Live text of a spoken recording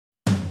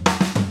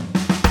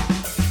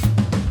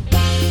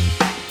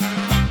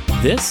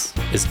This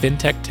is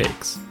FinTech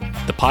Takes,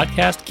 the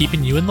podcast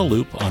keeping you in the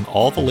loop on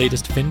all the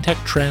latest FinTech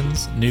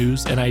trends,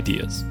 news, and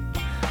ideas.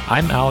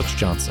 I'm Alex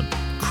Johnson,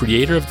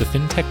 creator of the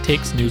FinTech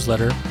Takes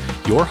newsletter,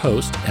 your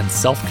host and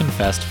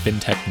self-confessed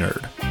FinTech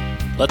nerd.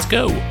 Let's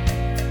go.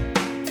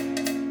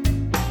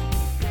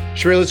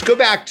 Shamir, let's go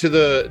back to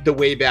the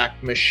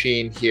Wayback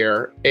Machine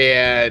here.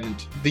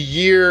 And the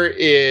year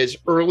is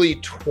early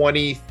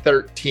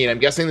 2013. I'm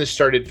guessing this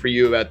started for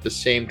you about the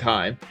same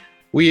time.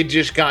 We had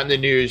just gotten the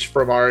news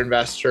from our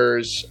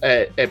investors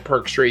at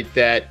Perk Street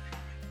that,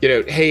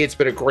 hey, it's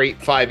been a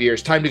great 5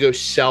 years. Time to go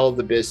sell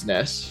the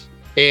business.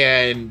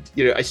 And,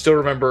 I still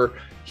remember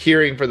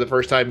hearing for the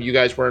first time you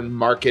guys were in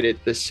market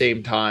at the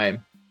same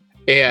time.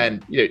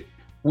 And,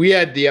 we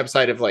had the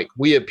upside of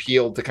we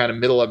appealed to kind of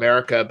middle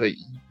America, but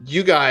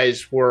you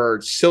guys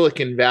were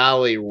Silicon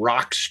Valley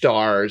rock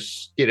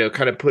stars,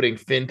 kind of putting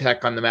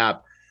fintech on the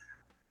map.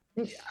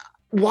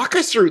 Walk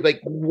us through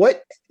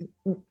what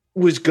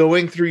was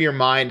going through your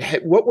mind?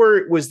 What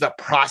was the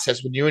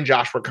process when you and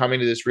Josh were coming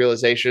to this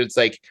realization? It's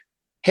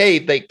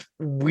hey,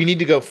 we need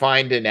to go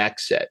find an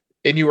exit,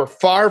 and you were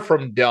far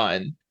from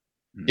done,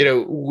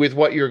 with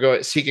what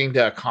you're seeking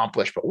to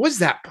accomplish. But what was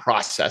that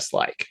process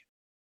like?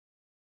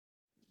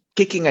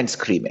 Kicking and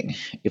screaming,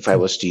 if I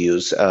was to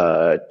use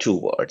two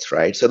words,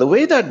 right? So the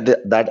way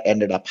that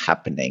ended up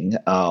happening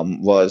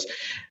was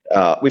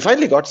we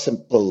finally got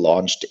Simple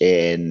launched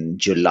in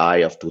July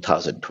of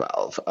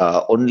 2012,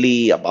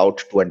 only about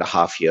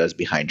 2.5 years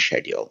behind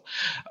schedule,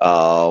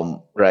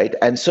 right?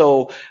 And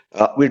so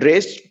we'd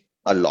raised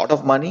a lot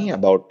of money,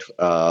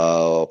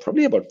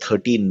 probably about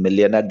 13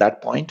 million at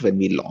that point when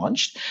we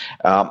launched.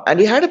 And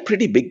we had a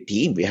pretty big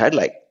team. We had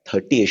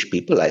 30-ish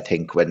people, I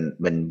think,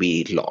 when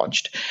we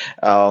launched.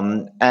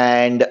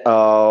 And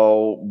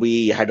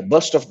we had a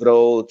burst of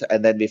growth,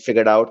 and then we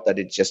figured out that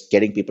it's just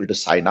getting people to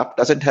sign up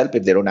doesn't help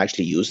if they don't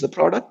actually use the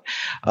product.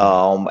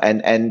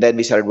 And then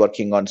we started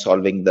working on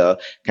solving the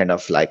kind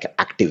of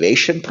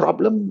activation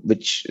problem,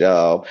 which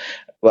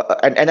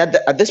and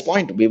at this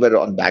point we were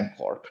on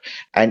Bancorp,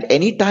 and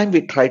anytime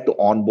we tried to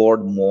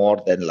onboard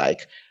more than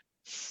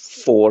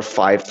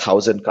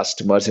 4,000-5,000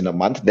 customers in a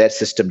month, their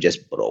system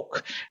just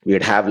broke.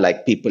 We'd have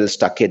people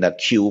stuck in a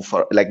queue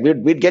for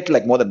we'd get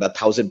more than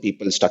 1,000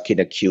 people stuck in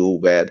a queue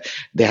where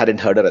they hadn't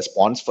heard a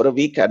response for a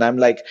week. And I'm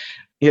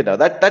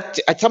that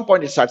at some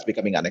point it starts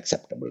becoming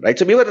unacceptable, right?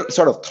 So we were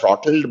sort of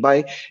throttled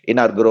in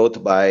our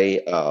growth by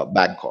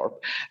Bancorp.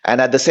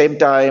 And at the same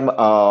time,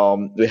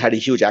 we had a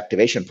huge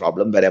activation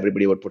problem where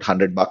everybody would put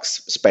 $100,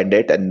 spend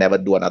it, and never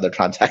do another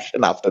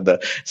transaction after the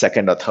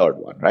second or third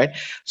one, right?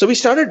 So we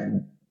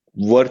started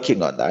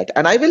working on that.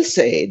 And I will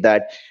say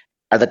that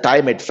at the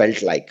time it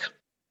felt like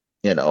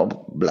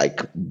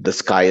the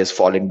sky is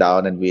falling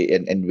down and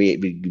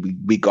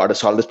we got to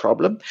solve this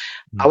problem.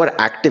 Mm-hmm. Our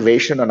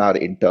activation on our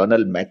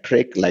internal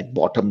metric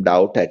bottomed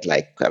out at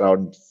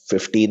around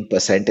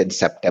 15% in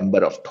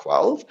September of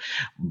 12.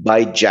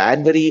 By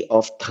January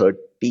of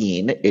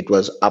 13, it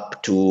was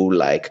up to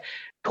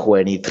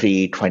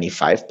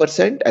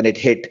 23-25%, and it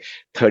hit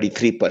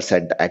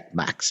 33% at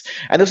max.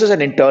 And this was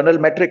an internal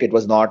metric. It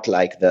was not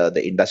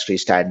the industry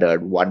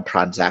standard one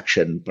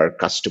transaction per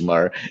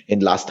customer in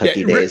last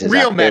 30 days.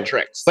 Real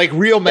metrics,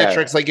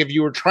 metrics. If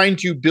you were trying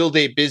to build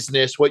a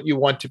business, what you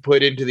want to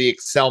put into the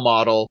Excel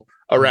model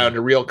around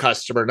a real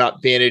customer,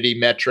 not vanity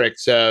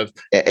metrics of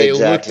they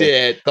looked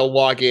at the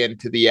login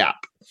to the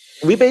app.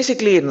 We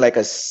basically in a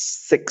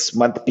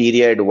 6-month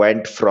period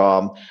went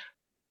from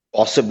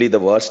possibly the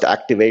worst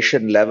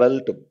activation level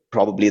to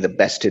probably the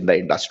best in the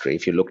industry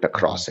if you looked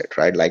across it,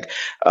 right?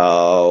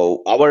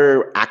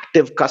 Our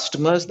active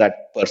customers,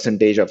 that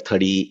percentage of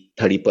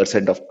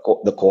 30% of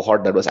the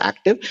cohort that was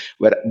active,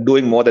 were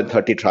doing more than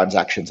 30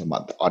 transactions a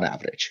month on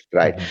average,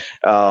 right?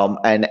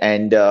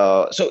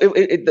 Mm-hmm. So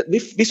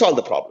we solved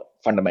the problem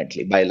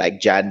fundamentally by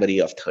January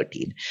of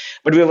 13,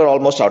 but we were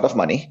almost out of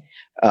money.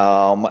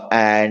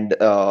 And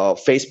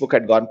Facebook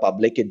had gone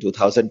public in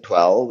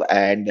 2012,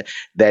 and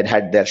then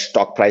had their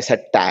stock price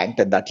had tanked,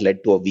 and that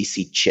led to a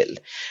VC chill.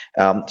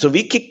 So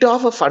we kicked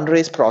off a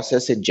fundraise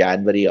process in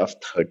January of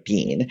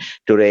 13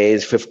 to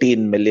raise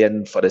 15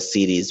 million for a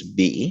Series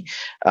B.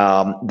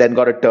 Then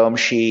got a term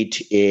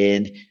sheet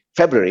in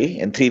February,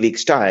 in 3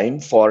 weeks' time,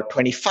 for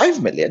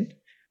 25 million.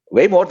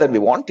 Way more than we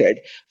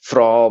wanted,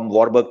 from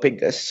Warburg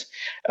Pincus.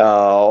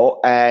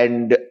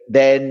 And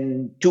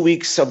then 2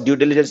 weeks of due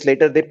diligence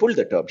later, they pulled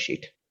the term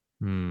sheet.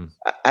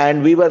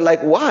 And we were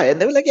why? And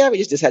they were yeah, we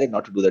just decided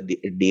not to do the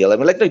deal. And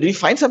we're no, did you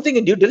find something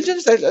in due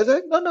diligence? I was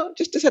no,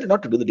 just decided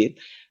not to do the deal.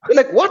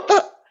 We're what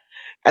the?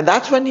 And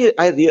that's when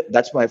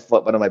that's one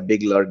of my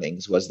big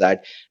learnings was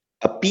that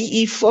a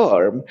PE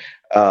firm,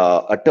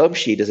 a term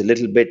sheet is a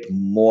little bit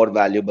more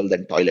valuable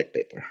than toilet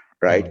paper.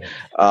 Right.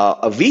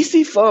 A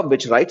VC firm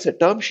which writes a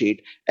term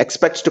sheet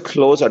expects to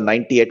close on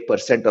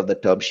 98% of the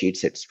term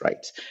sheets it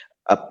writes.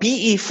 A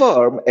PE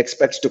firm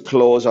expects to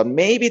close on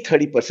maybe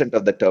 30%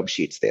 of the term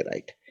sheets they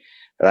write.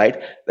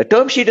 Right. The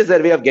term sheet is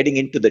their way of getting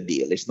into the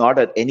deal. It's not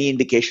any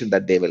indication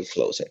that they will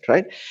close it.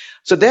 Right.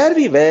 So there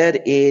we were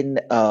in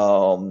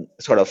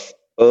sort of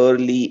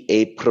early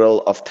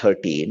April of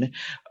 13,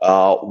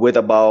 with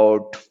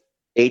about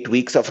 8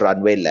 weeks of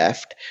runway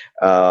left,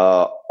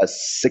 a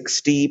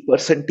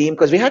 60% team,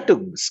 because we had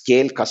to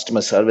scale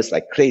customer service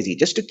like crazy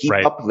just to keep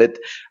Right. up with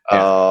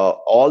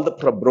all the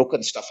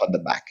broken stuff on the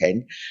back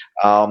end.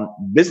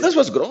 Business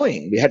was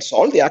growing. We had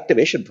solved the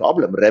activation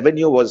problem.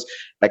 Revenue was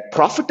like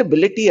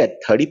profitability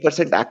at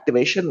 30%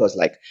 activation was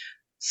like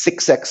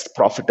 6x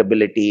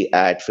profitability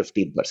at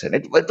 15%.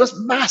 It was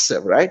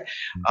massive, right?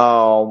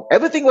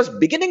 Everything was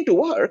beginning to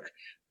work,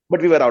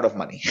 but we were out of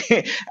money.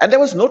 And there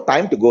was no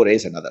time to go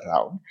raise another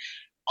round.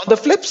 On the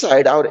flip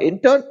side, our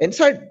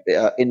inside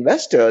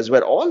investors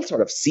were all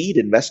sort of seed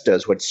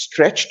investors who had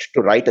stretched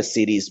to write a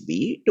Series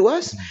B to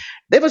us.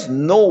 There was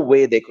no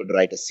way they could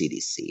write a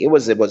Series C. It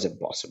was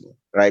impossible,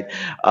 right?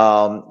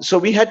 So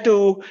we had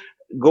to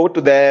go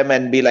to them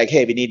and be like,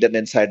 "Hey, we need an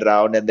inside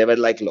round," and they were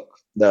like, "Look,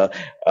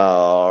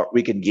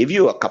 we can give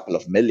you a couple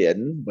of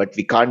million, but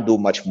we can't do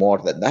much more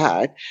than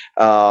that."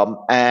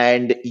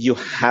 And you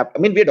have, I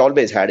mean, we had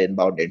always had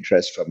inbound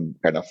interest from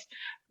kind of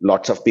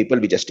lots of people.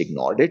 We just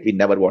ignored it. We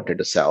never wanted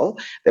to sell.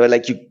 They were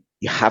like, you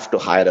have to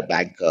hire a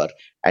banker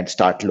and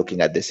start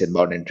looking at this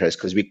inbound interest,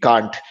 because we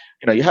can't,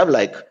 you have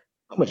like,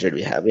 how much did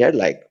we have? We had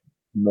like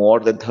more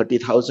than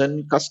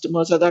 30,000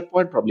 customers at that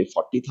point, probably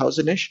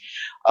 40,000-ish.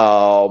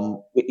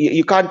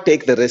 You can't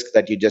take the risk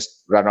that you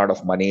just run out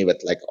of money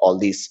with like all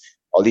these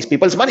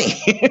people's money,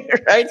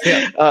 right?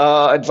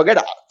 Yeah. And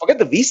forget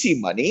the VC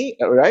money,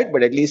 right?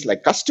 But at least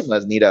like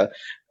customers need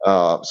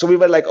so we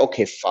were like,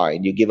 okay,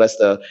 fine. You give us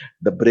the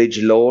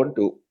bridge loan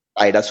to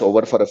tide us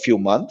over for a few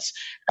months,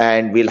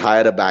 and we'll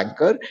hire a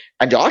banker.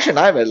 And Josh and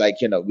I were like,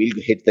 we'll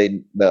hit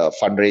the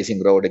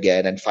fundraising road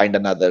again and find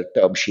another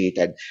term sheet.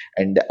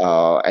 And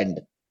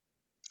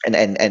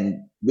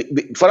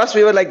for us,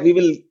 we were like, we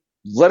will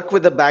work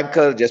with the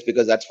banker just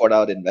because that's what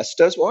our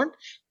investors want.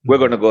 We're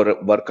going to go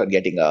work on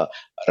getting a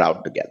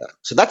round together.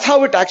 So that's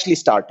how it actually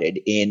started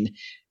in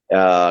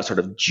sort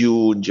of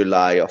June,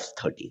 July of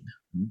 13.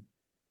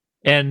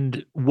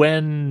 And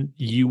when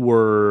you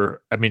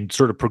were,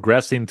 sort of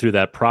progressing through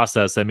that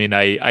process,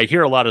 I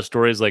hear a lot of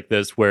stories like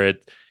this where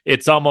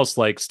it's almost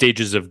like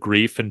stages of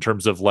grief in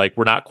terms of like,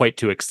 we're not quite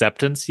to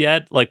acceptance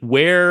yet. Like,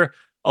 where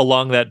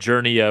along that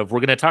journey of, we're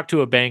going to talk to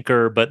a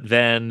banker, but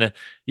then,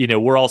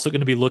 we're also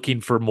going to be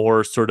looking for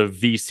more sort of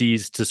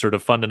VCs to sort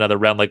of fund another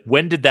round. Like,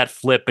 when did that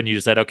flip and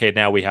you said, okay,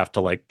 now we have to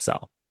like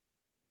sell?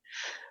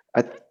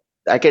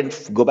 I can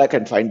go back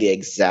and find the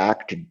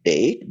exact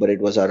date, but it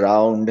was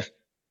around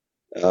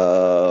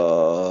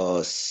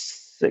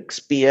 6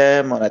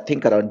 p.m. on, I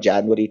think, around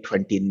January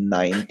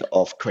 29th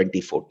of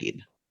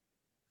 2014.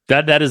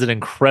 That is an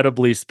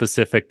incredibly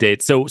specific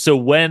date. So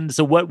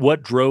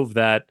what drove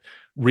that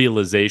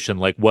realization?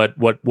 Like what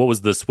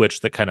was the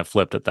switch that kind of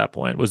flipped at that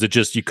point? Was it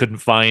just you couldn't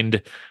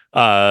find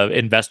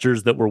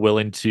investors that were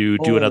willing to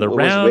do another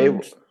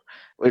round?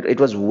 It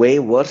was way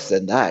worse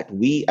than that.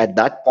 We, at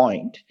that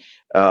point,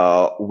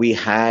 we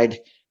had,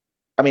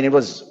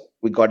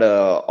 we got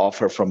a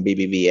offer from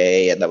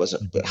BBVA, and that was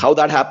how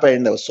that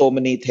happened. There were so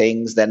many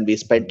things. Then we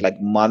spent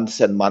like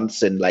months and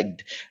months in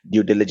like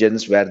due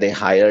diligence, where they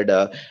hired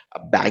a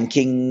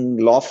banking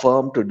law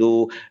firm to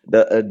do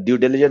the due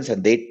diligence,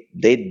 and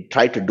they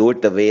tried to do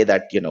it the way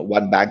that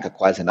one bank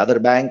acquires another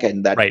bank,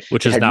 and that right,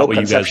 which is not what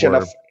you guys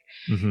were.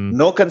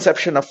 No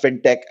conception of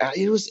fintech.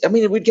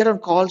 We'd get on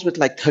calls with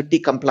like 30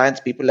 compliance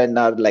people and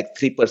our like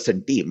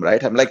 3-person team,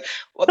 right? I'm like,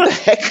 what the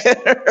heck?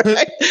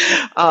 Right?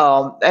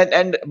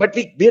 But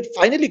we had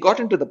finally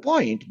gotten to the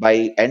point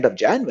by end of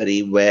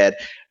January where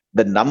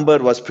the number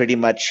was pretty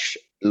much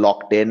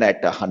locked in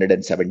at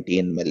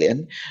 117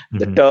 million.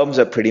 The terms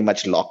are pretty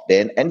much locked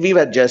in. And we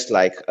were just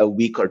like a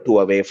week or two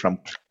away from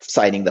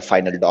signing the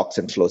final docs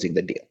and closing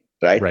the deal,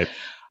 right?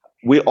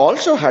 We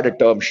also had a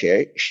term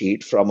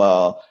sheet from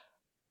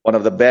one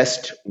of the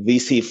best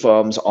VC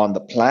firms on the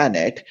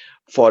planet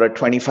for a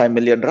 25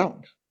 million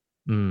round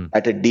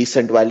at a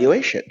decent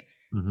valuation.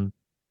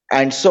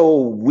 And so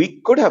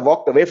we could have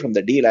walked away from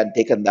the deal and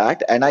taken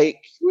that. And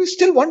we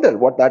still wonder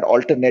what that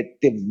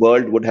alternative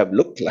world would have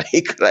looked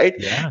like,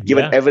 right?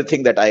 Given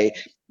everything that I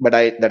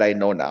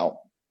know now.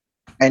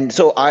 And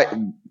so I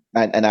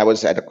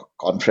was at a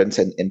conference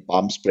in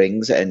Palm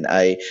Springs, and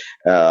I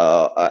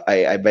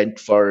went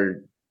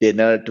for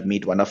dinner to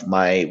meet one of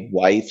my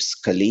wife's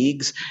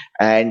colleagues.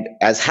 And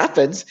as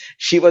happens,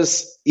 she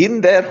was in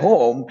their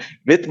home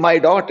with my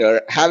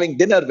daughter having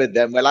dinner with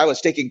them while I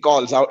was taking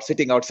calls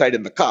sitting outside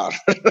in the car.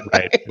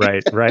 Right.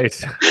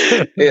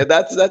 Yeah,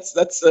 that's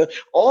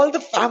all the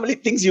family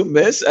things you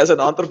miss as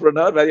an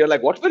entrepreneur, where you're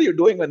like, what were you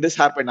doing when this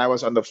happened? I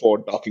was on the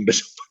phone talking to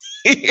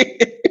somebody.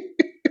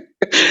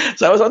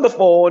 So I was on the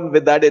phone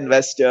with that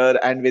investor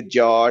and with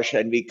Josh,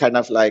 and we kind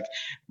of like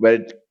were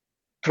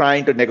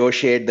trying to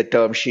negotiate the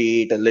term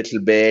sheet a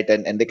little bit,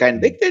 and they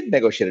did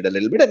negotiate it a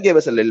little bit and gave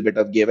us a little bit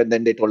of give, and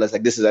then they told us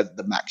like, this is at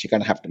the max, you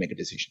kind of have to make a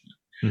decision,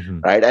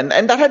 right? And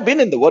that had been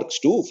in the works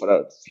too for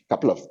a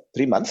couple of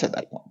 3 months at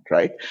that point,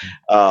 right?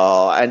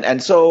 And then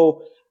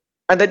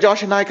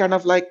Josh and I kind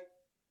of like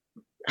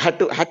had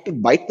to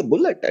bite the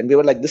bullet, and we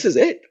were like, this is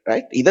it,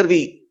 right? Either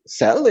we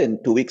sell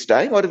in 2 weeks'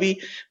 time, or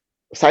we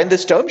sign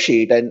this term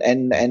sheet and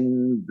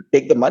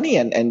take the money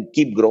and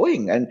keep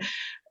growing. And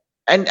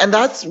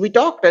that's, we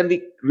talked and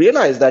we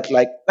realized that,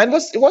 like, and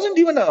it wasn't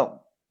even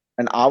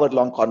an hour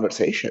long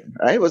conversation,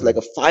 right? It was like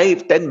a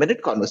 5-10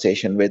 minute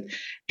conversation with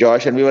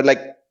Josh, and we were like,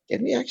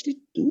 can we actually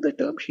do the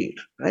term sheet,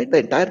 right? The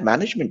entire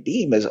management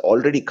team is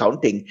already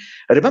counting.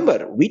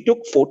 Remember, we took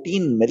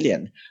 14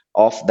 million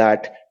of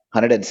that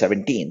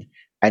 117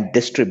 and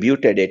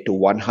distributed it to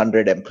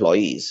 100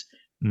 employees,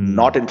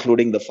 not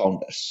including the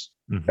founders.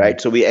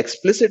 Right. So we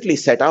explicitly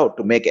set out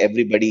to make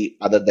everybody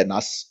other than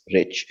us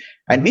rich,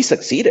 and we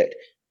succeeded.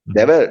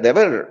 There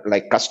were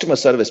like customer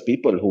service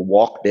people who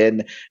walked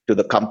in to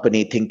the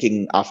company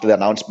thinking, after the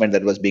announcement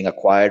that was being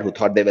acquired, who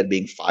thought they were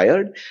being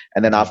fired.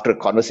 And then after a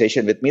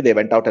conversation with me, they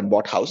went out and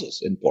bought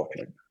houses in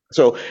Portland.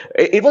 So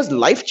it was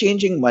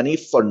life-changing money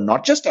for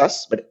not just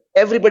us, but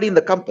everybody in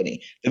the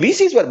company. The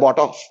VCs were bought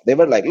off. They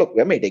were like, look,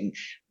 we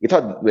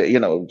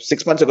thought,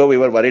 6 months ago, we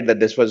were worried that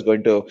this was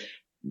going to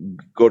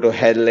go to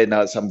hell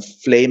in some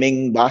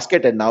flaming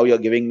basket, and now you're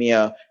giving me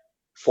a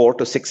 4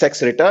 to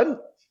 6x return.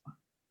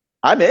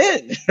 I'm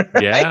in.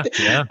 Yeah, right?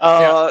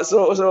 yeah.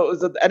 So,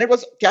 and it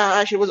was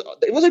cash. It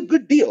was a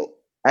good deal.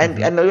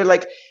 And we were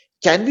like,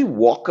 can we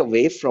walk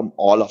away from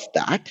all of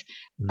that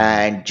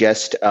and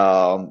just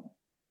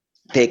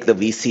take the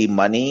VC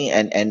money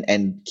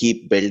and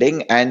keep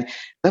building? And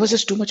there was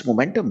just too much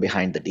momentum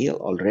behind the deal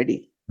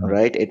already.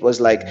 Right? It was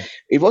like,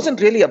 it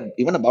wasn't really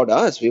even about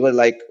us. We were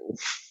like,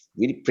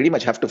 we pretty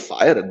much have to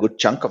fire a good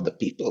chunk of the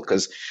people,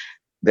 because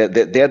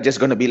they're just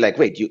going to be like,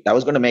 wait, I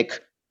was going to make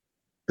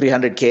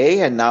 300K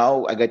and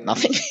now I get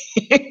nothing.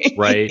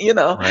 Right.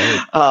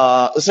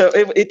 Right. So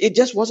it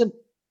just wasn't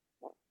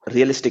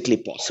realistically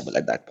possible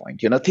at that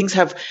point. Things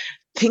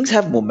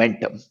have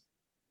momentum,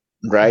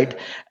 right?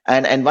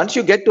 And once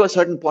you get to a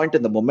certain point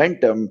in the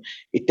momentum,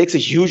 it takes a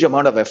huge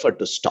amount of effort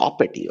to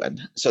stop it even.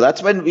 So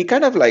that's when we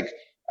kind of like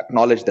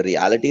acknowledge the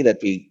reality that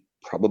we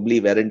probably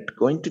weren't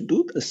going to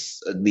do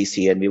this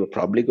VC, and we were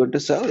probably going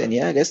to sell. And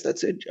I guess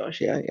that's it, Josh.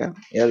 Yeah.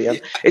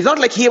 It's not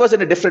like he was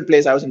in a different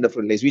place, I was in a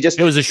different place. It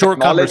was a short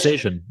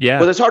conversation. Yeah.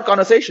 It was a short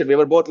conversation. We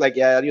were both like,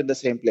 yeah, are you in the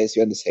same place?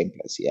 You're in the same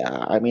place.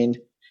 Yeah. I mean,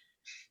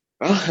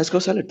 let's go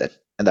sell it then.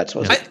 And that's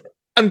what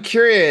I'm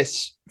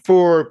curious,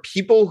 for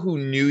people who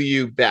knew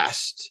you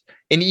best,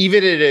 and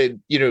even at a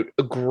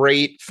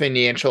great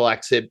financial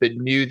exit, but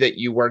knew that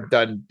you weren't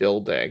done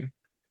building,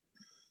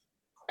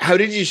 how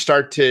did you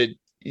start to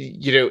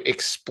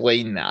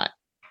explain that?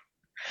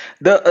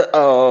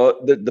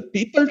 The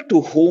people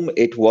to whom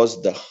it was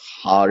the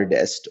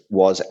hardest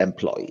was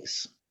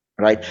employees,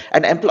 right?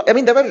 And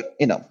there were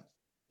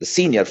the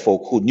senior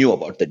folk who knew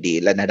about the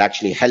deal and had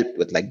actually helped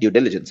with like due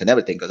diligence and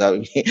everything,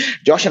 because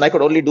Josh and I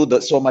could only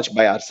do so much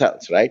by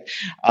ourselves, right?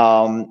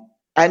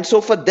 And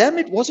so for them,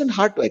 it wasn't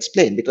hard to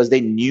explain, because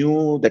they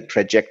knew the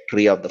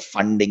trajectory of the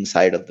funding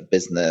side of the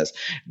business.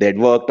 They'd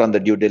worked on the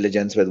due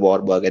diligence with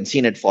Warburg and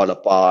seen it fall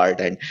apart,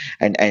 and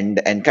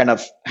kind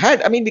of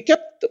had. I mean, we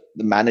kept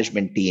the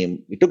management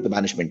team. We took the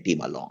management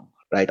team along,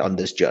 right, on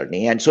this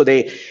journey, and so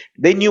they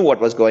knew what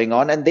was going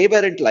on, and they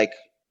weren't like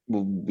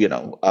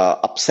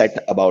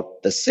upset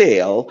about the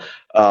sale,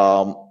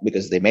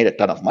 because they made a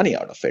ton of money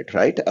out of it,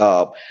 right?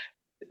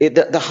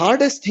 The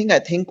hardest thing, I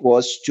think,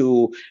 was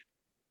to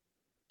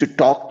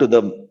talk to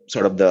the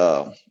sort of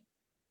the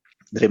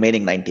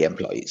remaining 90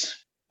 employees,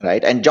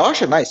 right? And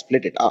Josh and I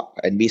split it up,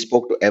 and we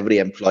spoke to every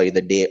employee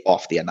the day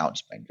of the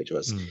announcement, which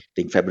was I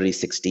think February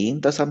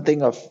 16th or something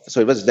so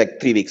it was like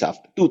 3 weeks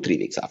after, 2-3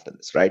 weeks after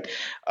this, right?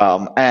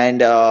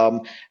 And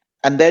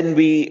then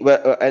we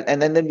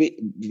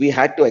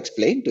had to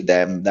explain to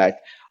them that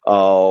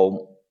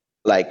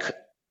like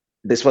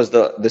this was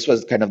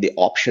kind of the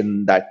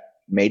option that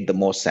made the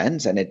most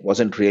sense, and it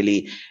wasn't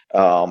really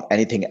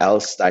anything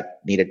else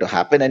that needed to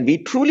happen. And we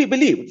truly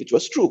believed, which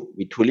was true,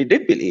 we truly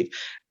did believe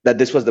that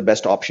this was the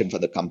best option for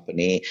the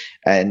company.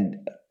 And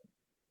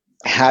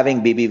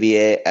having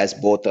BBVA as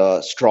both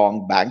a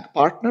strong bank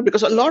partner,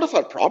 because a lot of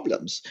our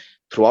problems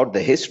throughout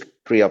the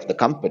history of the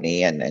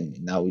company,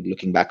 and now we're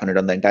looking back on it,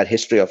 on the entire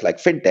history of like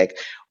fintech,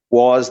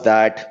 was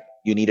that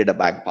you needed a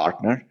bank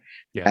partner.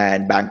 Yeah.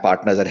 And bank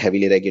partners are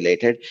heavily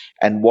regulated,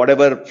 and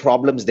whatever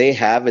problems they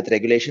have with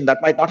regulation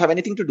that might not have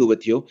anything to do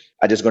with you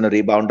are just going to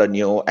rebound on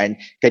you and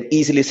can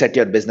easily set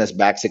your business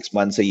back 6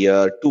 months, a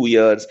year, 2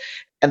 years,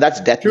 and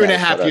that's death.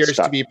 2.5 years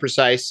to be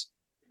precise.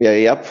 Yeah,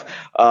 yep.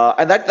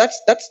 And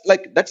that's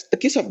the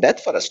kiss of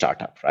death for a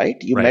startup,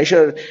 right? You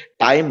measure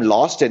time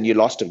lost, and you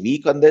lost a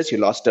week on this, you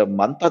lost a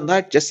month on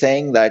that. Just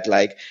saying that,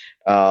 like,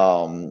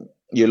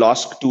 you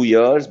lost 2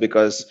 years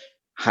because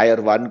Hire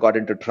One got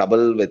into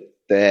trouble with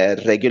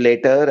the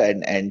regulator,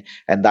 and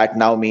that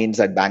now means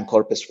that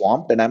Bancorp is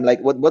swamped. And I'm like,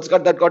 what's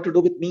got to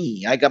do with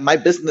me? My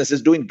business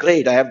is doing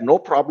great. I have no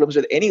problems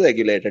with any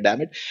regulator.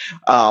 Damn it,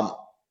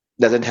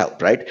 doesn't help,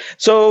 right?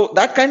 So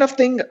that kind of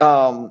thing.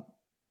 So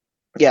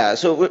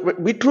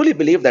we truly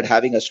believe that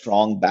having a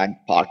strong bank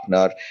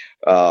partner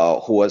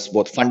who was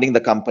both funding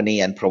the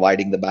company and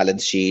providing the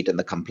balance sheet and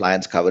the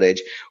compliance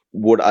coverage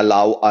would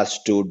allow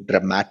us to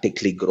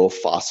dramatically grow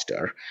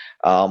faster.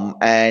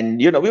 And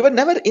we were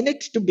never in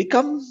it to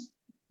become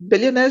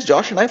billionaires.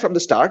 Josh and I from the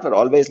start were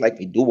always like,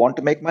 we do want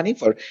to make money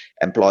for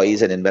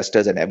employees and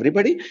investors and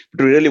everybody,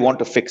 but we really want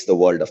to fix the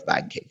world of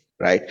banking,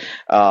 right?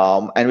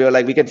 And we were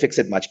like, we can fix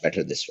it much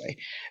better this way.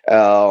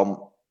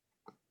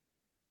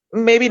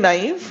 Maybe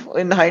naive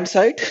in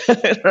hindsight,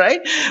 right?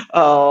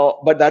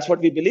 But that's what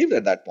we believed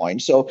at that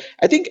point. So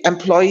I think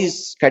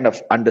employees kind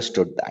of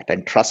understood that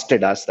and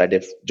trusted us that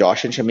if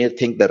Josh and Shamir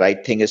think the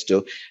right thing is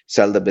to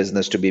sell the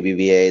business to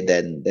BBVA,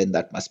 then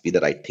that must be the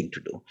right thing to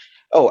do.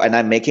 Oh, and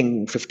I'm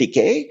making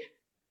 50K.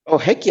 Oh,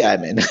 heck yeah,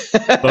 I'm in.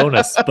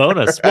 bonus.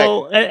 Right.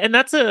 Well, and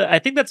I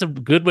think that's a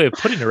good way of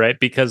putting it, right?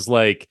 Because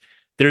like,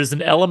 there's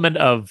an element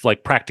of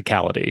like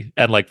practicality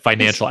and like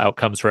financial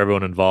outcomes for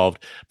everyone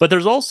involved, but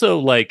there's also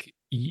like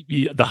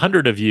the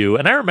 100 of you,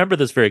 and I remember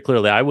this very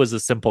clearly. I was a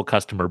simple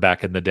customer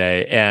back in the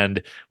day,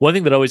 and one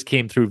thing that always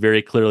came through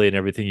very clearly in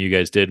everything you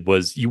guys did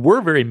was you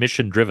were very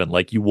mission driven.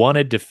 Like you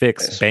wanted to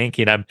fix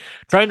banking. I'm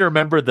trying to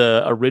remember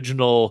the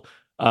original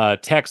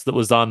text that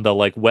was on the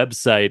like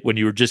website when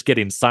you were just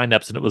getting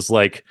signups, and it was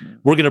like,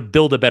 we're going to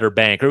build a better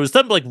bank, or it was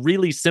some like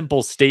really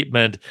simple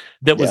statement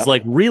that was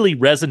like really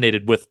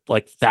resonated with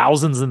like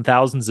thousands and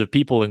thousands of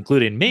people,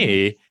 including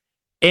me.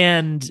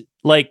 And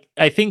like,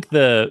 I think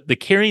the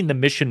carrying the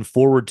mission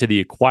forward to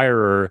the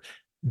acquirer,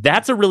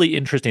 that's a really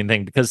interesting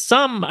thing, because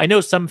I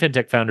know some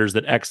fintech founders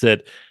that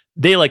exit,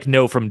 they like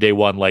know from day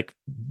one, like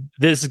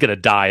this is going to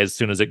die as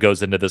soon as it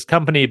goes into this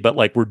company, but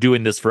like we're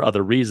doing this for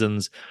other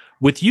reasons.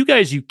 With you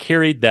guys, you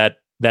carried that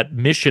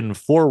mission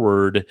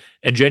forward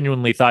and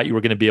genuinely thought you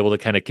were going to be able to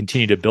kind of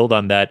continue to build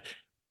on that.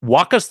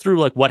 Walk us through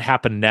like what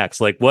happened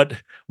next. Like what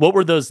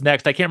were those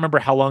next? I can't remember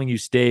how long you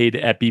stayed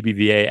at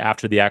BBVA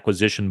after the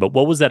acquisition, but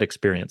what was that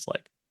experience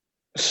like?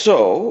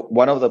 So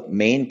one of the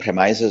main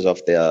premises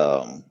of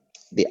the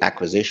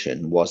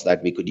acquisition was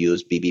that we could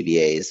use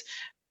BBVA's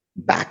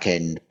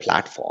backend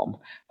platform.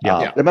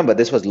 Remember,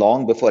 this was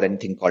long before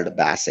anything called a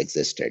BaaS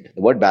existed.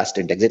 The word BaaS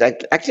didn't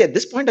exist. Actually, at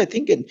this point, I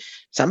think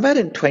somewhere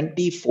in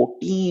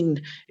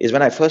 2014 is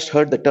when I first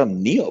heard the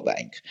term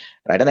neobank,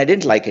 right? And I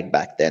didn't like it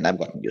back then. I've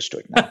gotten used to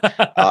it now.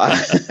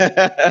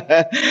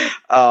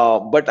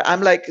 But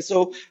I'm like,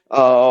 so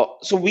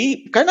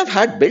we kind of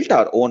had built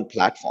our own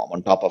platform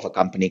on top of a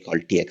company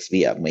called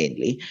TXVia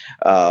mainly,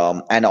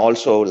 and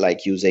also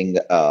like using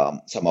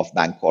some of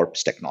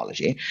Bancorp's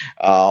technology.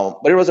 But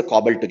it was a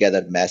cobbled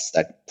together mess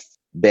that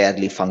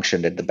barely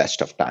functioned at the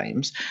best of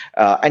times.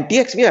 And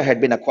TXVia had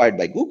been acquired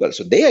by Google,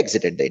 so they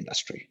exited the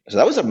industry. So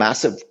that was a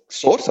massive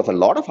source of a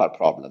lot of our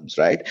problems,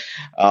 right?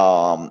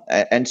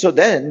 And so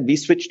then we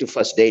switched to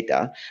First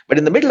Data, but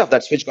in the middle of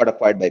that switch got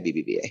acquired by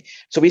BBVA.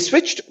 So we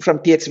switched from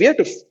TXVia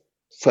to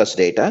First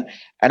Data,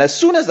 and as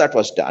soon as that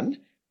was done,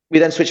 we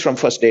then switched from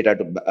First Data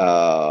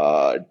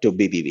to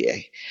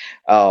BBVA.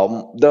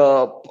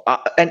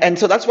 And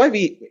so that's why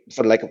we,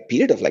 for like a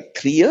period of like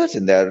 3 years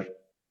in there,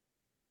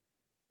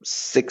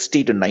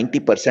 60 to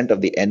 90% of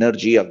the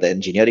energy of the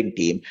engineering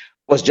team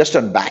was just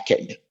on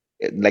backend,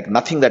 like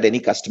nothing that any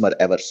customer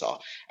ever saw.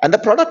 And the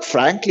product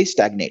frankly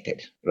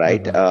stagnated,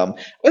 right?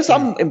 With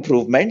some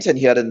improvements and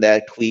here and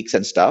there tweaks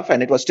and stuff.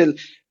 And it was still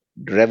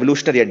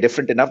revolutionary and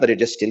different enough that it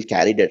just still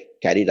carried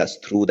us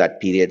through that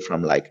period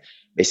from like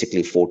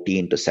basically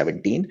 14 to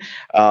 17.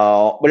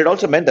 But it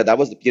also meant that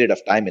was the period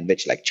of time in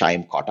which like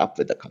Chime caught up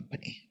with the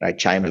company, right?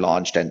 Chime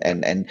launched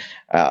and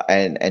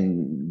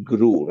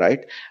grew,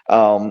 right?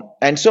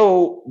 And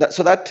so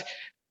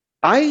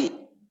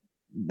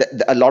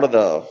a lot of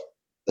the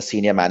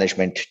senior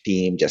management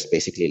team just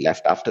basically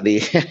left after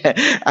the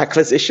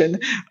acquisition,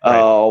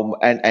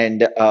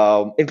 and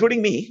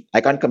including me. I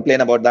can't complain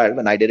about that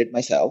when I did it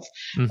myself.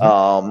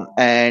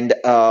 And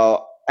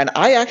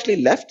I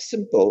actually left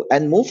Simple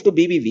and moved to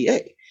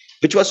BBVA,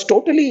 which was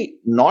totally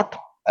not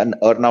an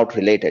earnout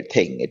related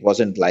thing. It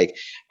wasn't like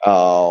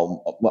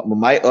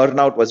my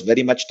earnout was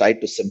very much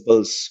tied to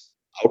Simple's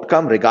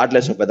outcome,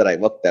 regardless of whether I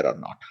worked there or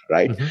not,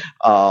 right?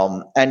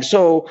 And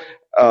so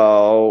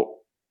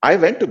I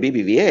went to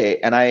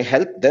BBVA and I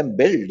helped them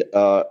build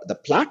the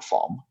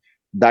platform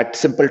that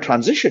Simple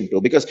transitioned to,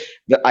 because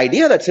the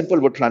idea that Simple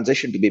would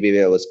transition to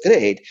BBVA was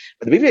great,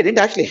 but BBVA didn't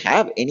actually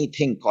have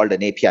anything called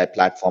an API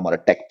platform or a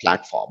tech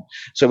platform.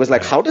 So it was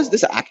like, how does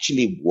this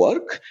actually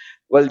work?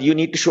 Well, you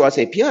need to show us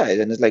APIs.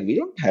 And it's like, we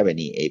don't have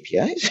any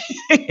APIs.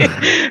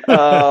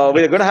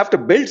 We're going to have to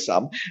build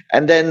some.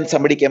 And then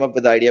somebody came up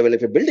with the idea, well,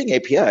 if you're building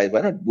APIs,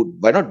 why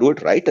not do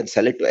it right and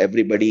sell it to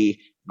everybody,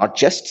 not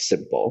just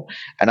Simple?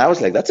 And I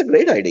was like, that's a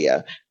great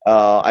idea.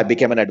 I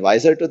became an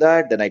advisor to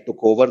that. Then I took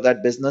over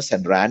that business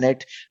and ran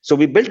it. So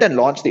we built and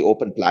launched the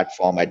open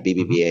platform at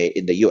BBVA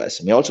in the US.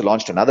 And we also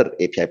launched another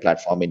API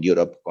platform in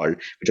Europe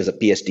which was a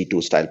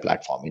PSD2 style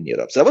platform in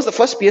Europe. So that was the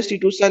first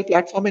PSD2 style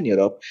platform in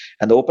Europe.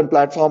 And the open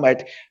platform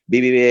at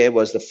BBVA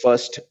was the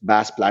first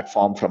BaaS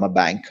platform from a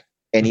bank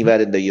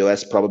anywhere in the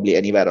US, probably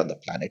anywhere on the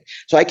planet.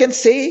 So I can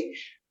say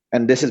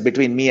and this is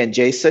between me and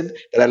Jason,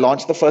 that I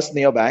launched the first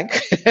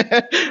neobank.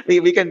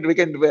 we can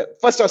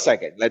first or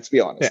second. Let's be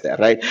honest there,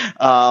 right?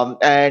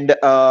 And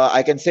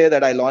I can say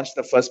that I launched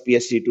the first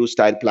PSD2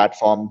 style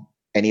platform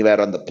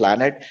anywhere on the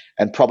planet,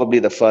 and probably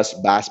the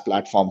first BaaS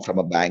platform from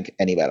a bank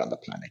anywhere on the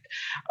planet.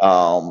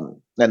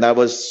 And that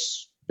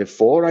was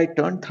before I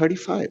turned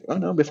 35. Oh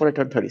no, before I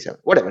turned 37.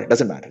 Whatever, it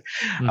doesn't matter.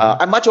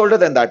 I'm much older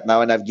than that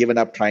now, and I've given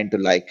up trying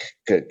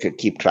to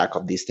keep track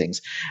of these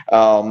things.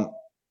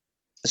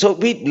 So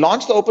we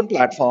launched the open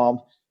platform,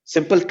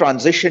 simple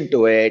transition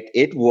to it.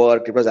 It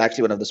worked. It was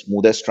actually one of the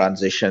smoothest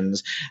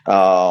transitions.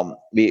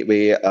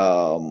 We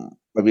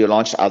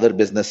launched other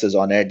businesses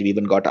on it. We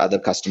even got other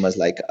customers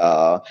like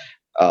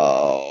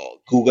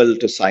Google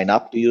to sign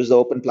up to use the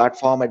open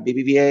platform at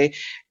BBVA.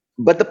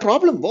 But the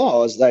problem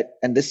was that,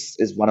 and this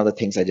is one of the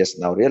things I just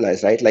now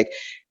realized, right? Like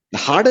the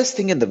hardest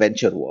thing in the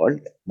venture world,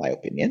 my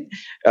opinion,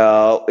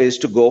 is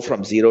to go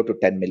from 0 to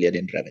 10 million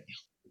in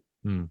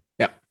revenue.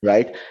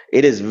 Right.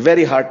 It is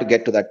very hard to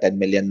get to that 10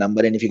 million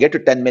number. And if you get to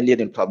 10 million,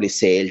 you'll probably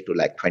sail to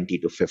like 20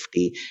 to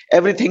 50.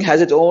 Everything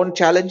has its own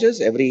challenges.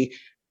 Every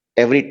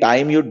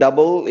time you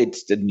double,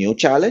 it's the new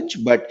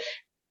challenge. But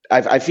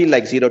I feel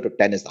like 0 to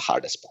 10 is the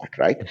hardest part,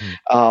 right?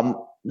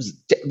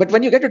 But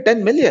when you get to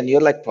 10 million,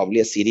 you're like probably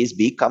a Series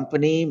B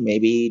company,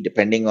 maybe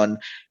depending on,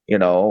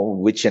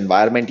 which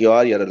environment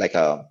you're like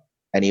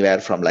anywhere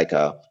from like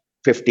a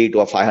 50 to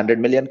a 500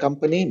 million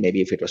company.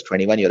 Maybe if it was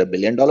 21, you're $1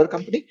 billion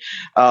company.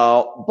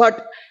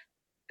 But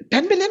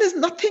 10 million is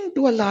nothing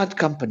to a large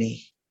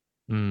company.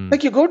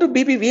 Like you go to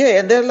BBVA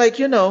and they're like,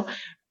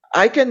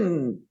 I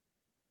can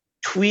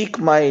tweak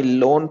my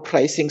loan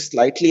pricing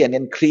slightly and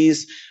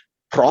increase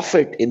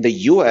profit in the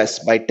US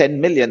by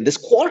 10 million this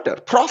quarter.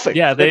 Profit.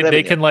 Yeah,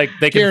 they can find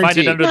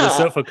it under the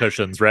sofa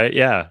cushions, right?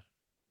 Yeah.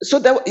 So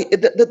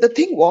the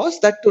thing was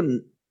that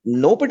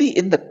nobody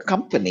in the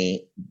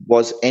company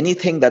was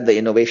anything that the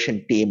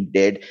innovation team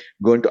did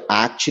going to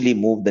actually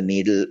move the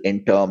needle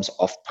in terms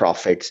of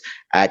profits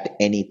at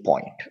any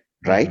point,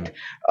 right?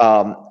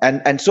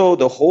 And so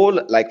the whole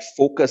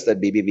focus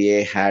that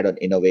BBVA had on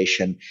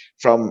innovation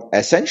from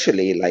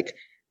essentially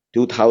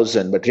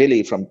 2000, but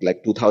really from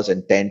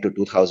 2010 to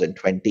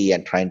 2020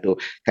 and trying to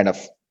kind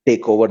of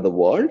take over the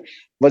world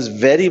was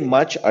very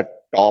much a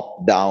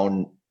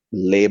top-down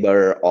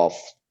labor of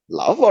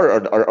love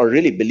or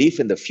really belief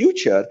in the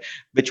future,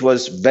 which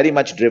was very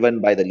much driven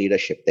by the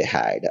leadership they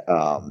had,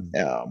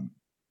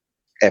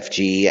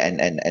 FG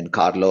and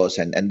Carlos,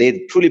 and they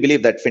truly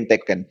believe that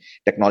fintech and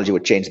technology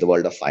would change the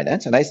world of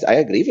finance, and I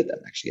agree with them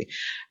actually.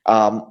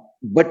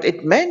 But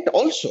it meant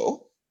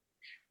also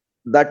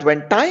that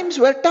when times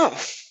were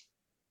tough,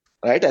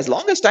 right? As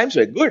long as times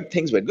were good,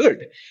 things were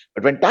good.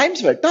 But when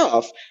times were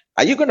tough,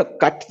 are you going to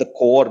cut the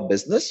core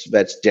business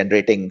that's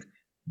generating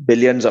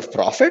billions of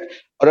profit,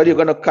 or are you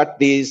going to cut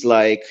these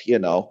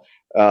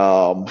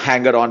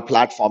hanger-on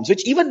platforms,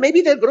 which even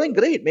maybe they're growing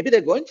great, maybe they're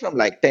going from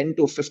 10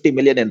 to 50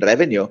 million in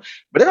revenue,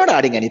 but they're not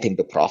adding anything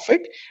to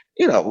profit.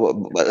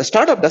 A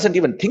startup doesn't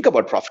even think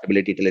about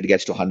profitability till it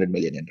gets to 100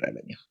 million in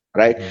revenue,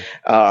 right?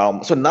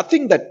 So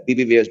nothing that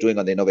BBVA is doing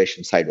on the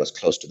innovation side was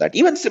close to that.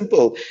 Even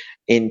simple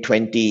in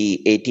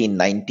 2018,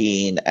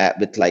 19,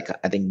 with I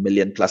think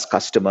million plus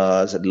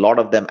customers, a lot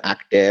of them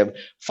active,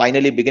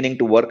 finally beginning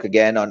to work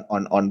again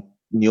on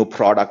new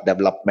product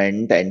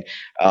development and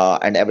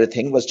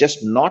everything was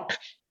just not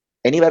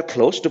anywhere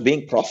close to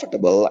being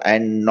profitable,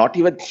 and not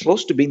even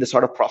close to being the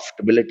sort of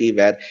profitability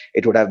where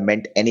it would have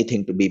meant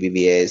anything to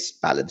BBVA's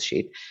balance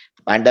sheet.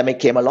 The pandemic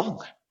came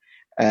along,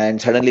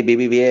 and suddenly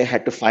BBVA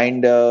had to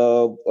find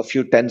a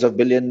few tens of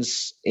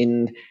billions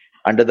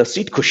under the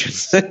seat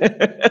cushions.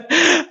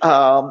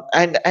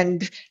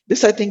 And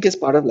this, I think, is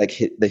part of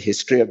the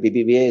history of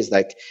BBVA is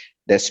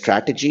their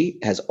strategy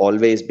has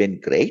always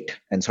been great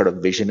and sort of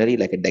visionary,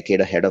 like a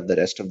decade ahead of the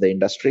rest of the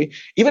industry,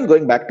 even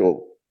going back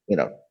to,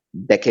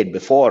 decade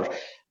before.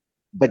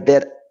 But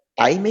their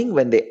timing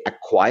when they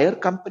acquire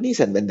companies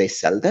and when they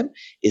sell them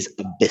is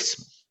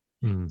abysmal.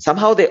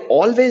 Somehow they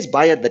always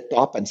buy at the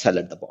top and sell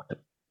at the bottom.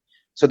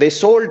 So they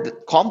sold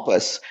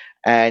Compass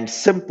and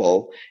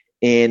Simple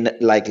in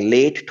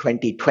late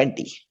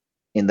 2020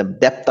 in the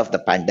depth of the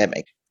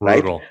pandemic,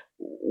 Brutal. Right?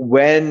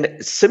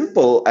 When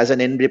Simple as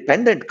an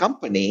independent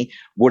company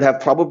would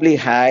have probably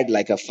had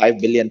a 5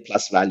 billion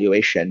plus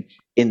valuation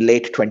in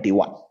late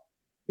 21.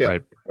 Yeah.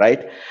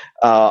 Right.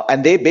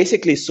 And they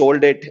basically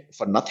sold it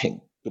for nothing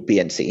to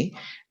PNC.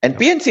 And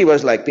PNC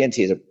was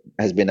PNC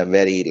has been a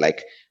very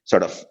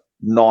sort of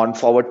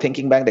non-forward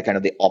thinking bank. They're kind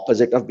of the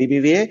opposite of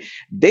BBVA.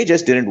 They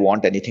just didn't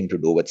want anything to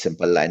do with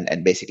Simple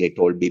and basically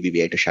told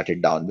BBVA to shut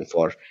it down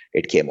before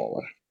it came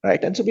over.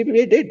 Right. And so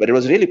BBVA did, but it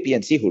was really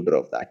PNC who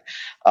drove that.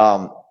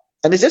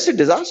 And it's just a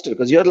disaster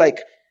because you're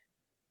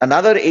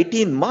another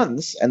 18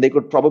 months and they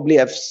could probably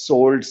have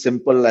sold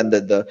Simple and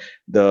the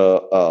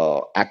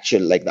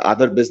actual the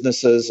other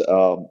businesses,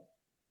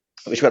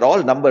 which were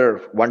all number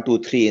 1, 2,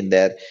 3 in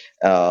their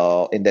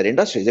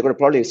industries. They could have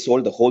probably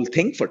sold the whole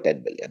thing for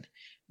 10 billion.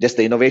 just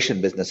the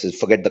innovation businesses,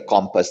 forget the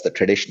Compass, the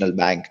traditional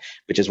bank,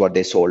 which is what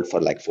they sold for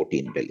like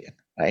 14 billion,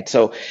 right?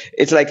 So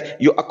it's like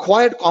you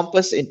acquired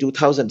Compass in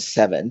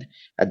 2007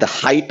 at the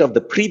height of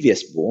the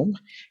previous boom,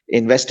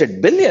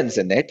 invested billions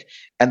in it,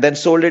 and then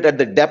sold it at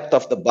the depth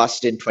of the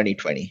bust in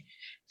 2020.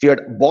 If you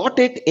had bought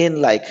it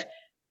in like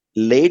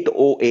late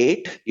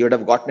 '08, you would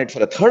have gotten it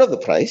for a third of the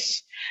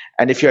price.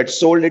 And if you had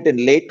sold it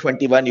in late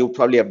 21, you would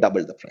probably have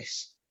doubled the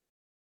price.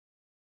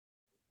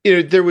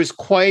 There was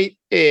quite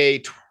a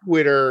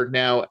Twitter,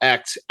 now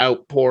X,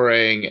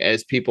 outpouring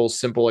as people's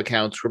simple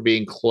accounts were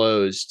being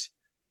closed.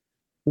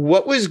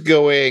 What was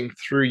going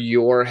through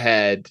your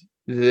head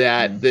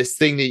that this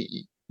thing that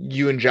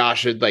you and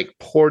Josh had like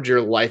poured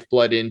your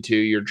lifeblood into,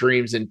 your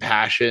dreams and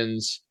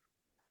passions,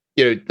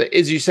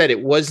 as you said,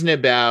 it wasn't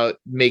about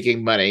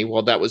making money.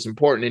 Well, that was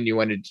important, and you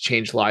wanted to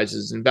change lives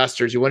as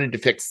investors. You wanted to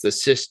fix the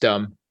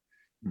system.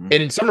 And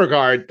in some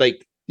regard,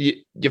 like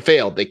you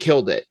failed. They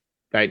killed it.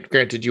 Right.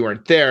 Granted, you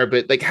weren't there,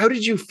 but like, how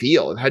did you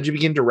feel? And how did you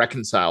begin to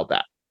reconcile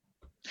that?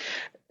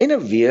 In a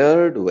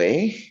weird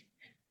way,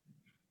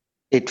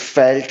 it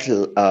felt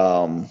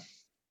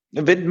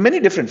with many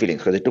different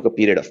feelings because it took a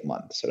period of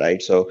months,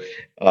 right? So,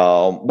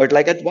 but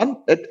like at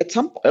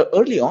some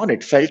early on,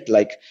 it felt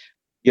like,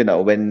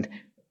 when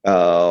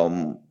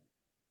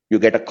you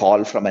get a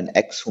call from an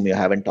ex whom you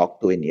haven't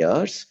talked to in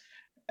years,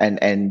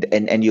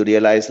 and you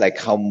realize like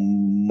how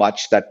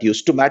much that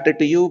used to matter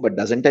to you but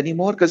doesn't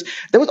anymore, because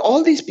there was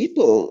all these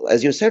people,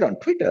 as you said, on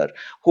Twitter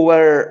who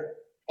were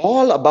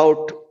all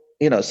about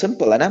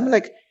simple, and I'm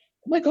like,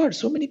 oh my god,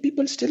 so many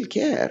people still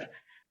care,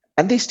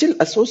 and they still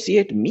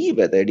associate me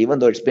with it, even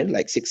though it's been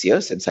like 6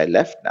 years since I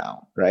left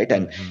now, right?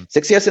 And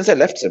 6 years since I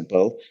left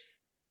Simple,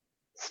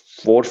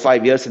 4 or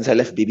 5 years since I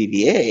left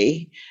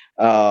BBVA.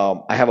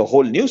 I have a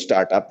whole new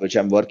startup which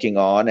I'm working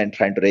on and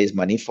trying to raise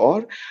money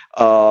for,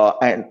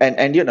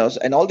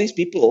 and all these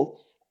people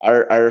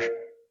are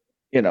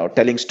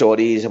telling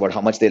stories about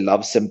how much they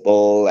love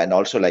Simple and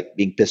also like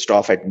being pissed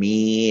off at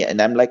me,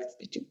 and I'm like,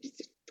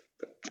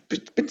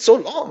 it's been so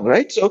long,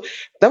 right? So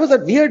that was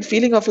that weird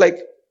feeling of like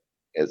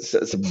it's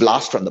a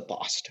blast from the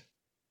past,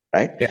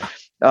 right? Yeah.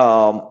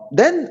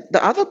 Then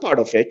the other part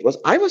of it was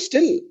I was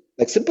still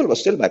like Simple was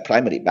still my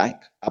primary bank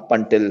up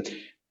until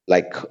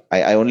like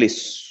I only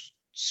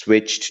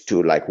switched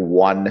to like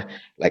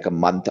a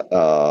month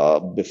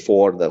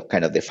before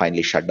they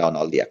finally shut down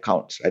all the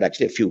accounts, right?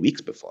 Actually a few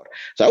weeks before.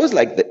 So I was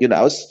like,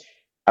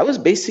 I was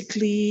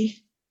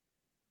basically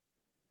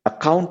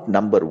account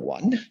number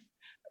one,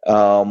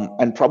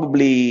 and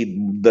probably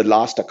the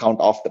last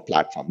account off the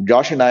platform.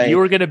 Josh and I, you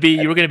were going to be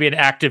an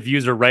active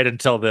user right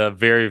until the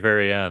very,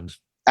 very end.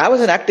 I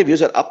was an active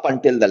user up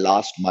until the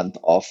last month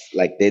of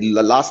like the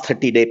last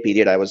 30-day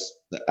period. I was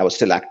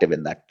still active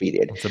in that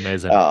period. That's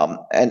amazing.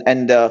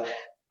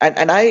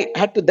 And I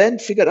had to then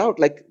figure out,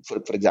 like, for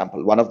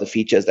example, one of the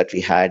features that we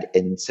had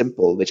in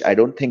Simple, which I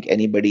don't think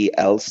anybody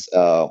else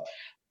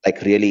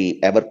like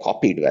really ever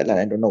copied well, and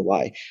I don't know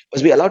why,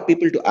 was we allowed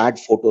people to add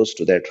photos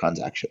to their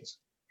transactions.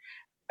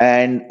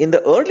 And in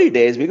the early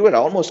days, we were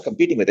almost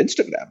competing with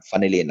Instagram,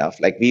 funnily enough.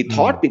 Like we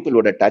thought people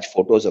would attach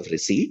photos of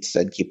receipts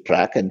and keep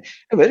track, and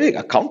very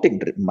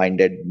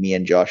accounting-minded, me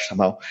and Josh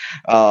somehow.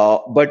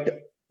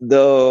 But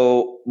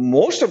the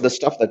most of the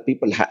stuff that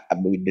people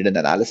we did an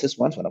analysis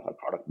once, one of our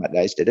product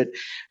guys did it,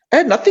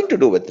 had nothing to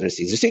do with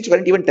receipts. Receipts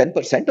weren't even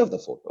 10% of the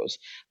photos.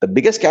 The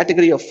biggest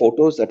category of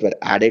photos that were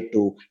added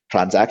to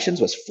transactions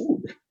was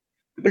food.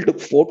 People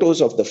took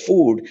photos of the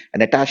food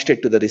and attached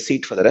it to the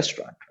receipt for the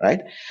restaurant,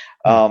 right?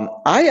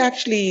 I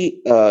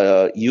actually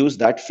used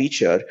that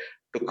feature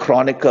to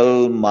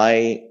chronicle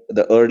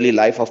the early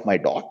life of my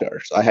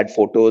daughter. So I had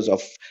photos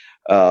of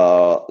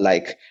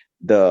like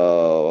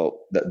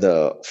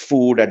the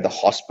food at the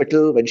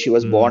hospital when she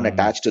was born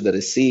attached to the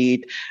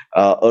receipt,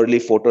 early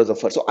photos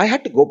of her. So I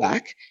had to go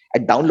back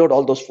and download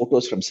all those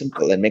photos from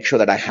Simple and make sure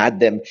that I had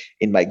them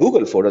in my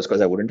Google Photos,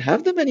 because I wouldn't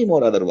have them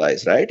anymore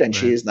otherwise, right? And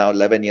she is now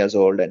 11 years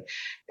old, and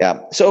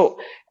so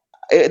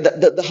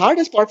the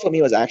hardest part for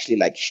me was actually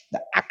like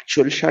the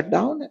actual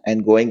shutdown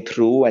and going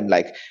through and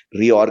like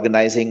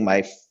reorganizing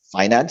my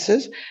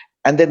finances,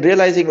 and then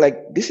realizing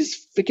like this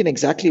is freaking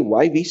exactly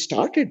why we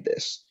started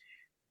this,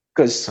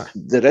 because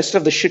the rest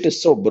of the shit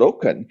is so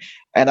broken,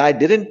 and I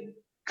didn't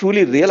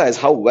truly realize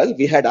how well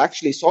we had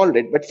actually solved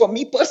it. But for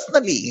me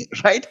personally,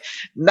 right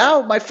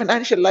now, my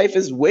financial life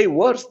is way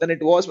worse than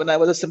it was when I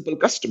was a Simple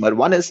customer.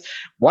 One is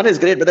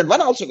great, but then one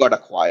also got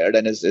acquired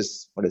and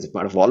is what is it,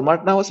 part of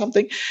Walmart now or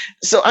something?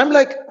 So I'm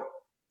like,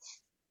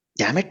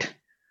 damn it,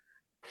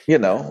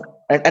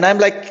 and I'm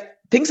like,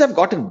 things have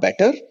gotten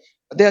better,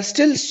 but they are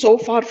still so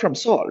far from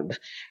solved.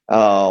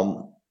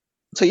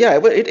 So yeah,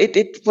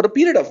 it for a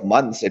period of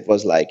months, it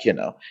was like,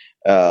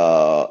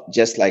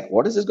 just like,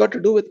 what has this got to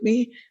do with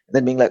me? And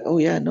then being like, oh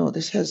yeah, no,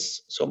 this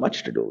has so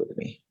much to do with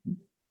me.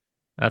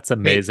 That's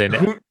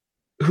amazing.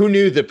 Who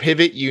knew the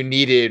pivot you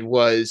needed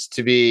was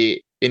to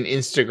be an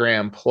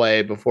Instagram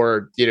play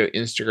before,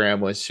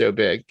 Instagram was so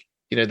big?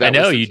 that I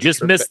know was you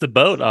just missed the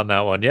boat on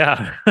that one.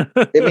 Yeah.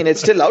 I mean, it's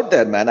still out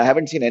there, man. I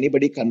haven't seen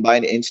anybody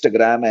combine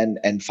Instagram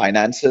and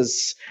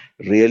finances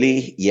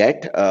really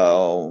yet.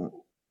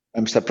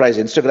 I'm surprised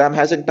Instagram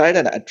hasn't tried,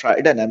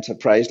 and I'm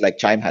surprised like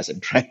Chime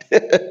hasn't tried.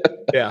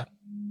 Yeah.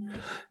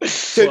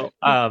 So,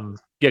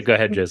 yeah, go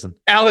ahead, Jason.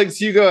 Alex,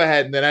 you go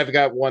ahead, and then I've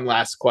got one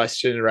last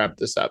question to wrap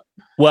this up.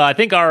 Well, I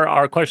think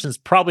our question is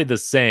probably the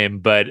same,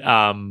 but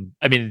I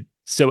mean,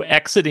 so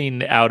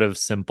exiting out of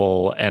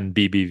Simple and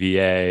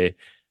BBVA,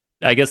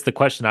 I guess the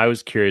question I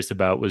was curious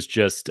about was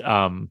just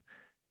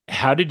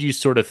how did you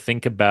sort of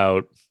think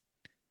about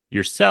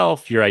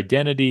yourself, your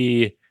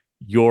identity,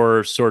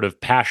 your sort of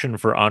passion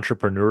for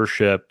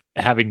entrepreneurship,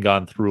 having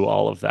gone through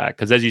all of that?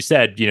 Because as you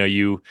said,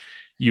 you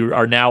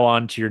are now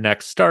on to your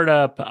next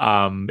startup.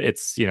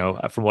 It's,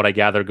 from what I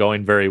gather,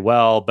 going very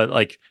well, but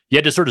like you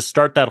had to sort of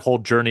start that whole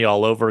journey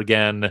all over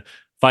again,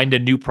 find a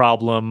new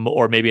problem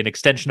or maybe an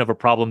extension of a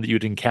problem that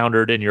you'd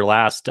encountered in your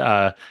last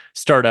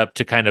startup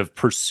to kind of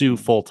pursue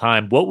full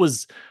time. What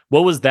was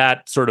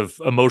that sort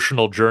of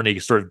emotional journey,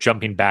 sort of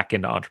jumping back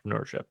into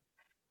entrepreneurship?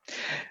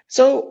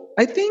 So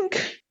I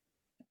think,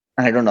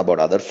 and I don't know about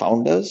other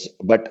founders,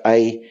 but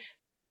there's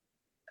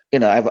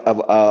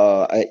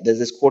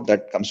this quote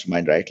that comes to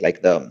mind, right?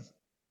 Like a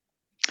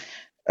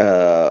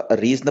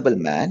reasonable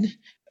man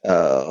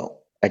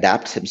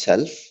adapts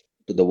himself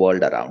to the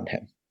world around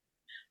him.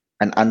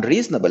 An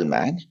unreasonable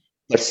man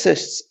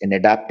persists in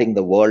adapting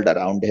the world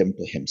around him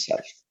to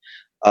himself.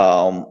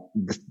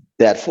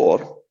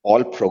 Therefore,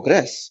 all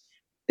progress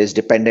is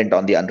dependent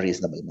on the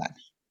unreasonable man.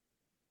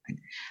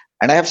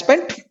 And I have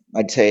spent,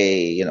 I'd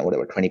say,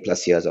 20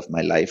 plus years of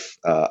my life,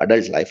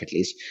 adult life at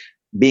least,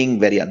 being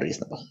very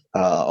unreasonable.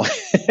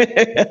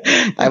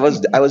 I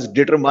was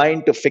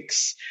determined to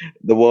fix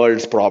the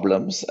world's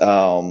problems,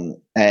 and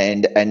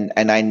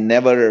I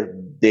never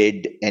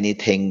did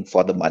anything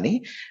for the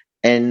money.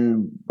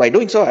 And by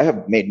doing so, I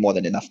have made more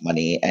than enough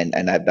money, and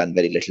I've done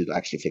very little to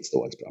actually fix the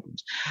world's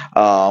problems.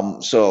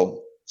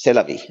 So, c'est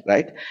la vie,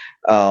 right?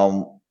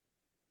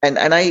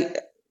 And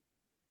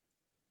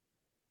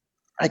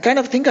I kind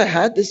of think I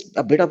had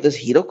a bit of this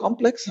hero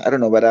complex. I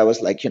don't know, where I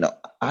was like,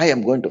 I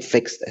am going to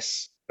fix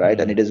this,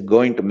 right? And it is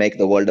going to make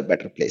the world a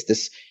better place.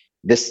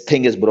 This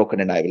thing is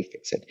broken and I will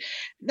fix it.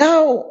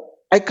 Now,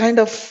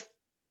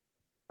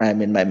 I'm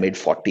in my mid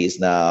 40s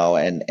now,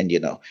 and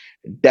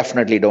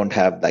definitely don't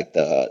have like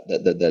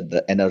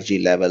the energy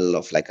level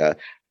of like a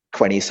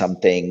 20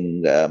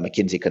 something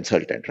McKinsey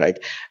consultant, right?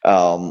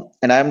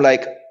 And I'm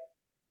like,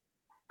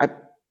 I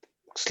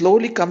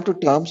slowly come to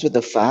terms with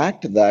the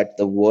fact that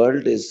the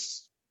world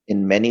is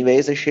in many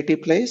ways a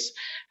shitty place.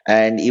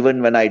 And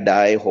even when I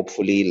die,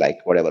 hopefully, like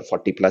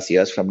 40 plus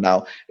years from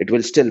now, it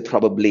will still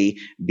probably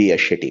be a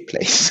shitty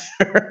place,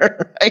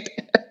 right?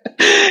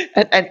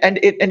 And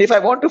if I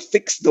want to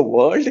fix the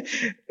world,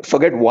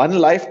 forget one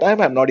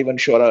lifetime. I'm not even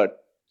sure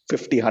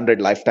 50,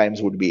 100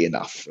 lifetimes would be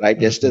enough, right?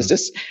 Mm-hmm.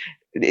 There's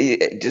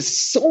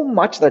just so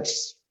much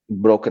that's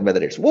broken,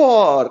 whether it's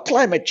war,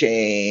 climate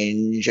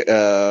change,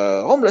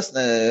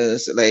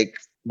 homelessness, like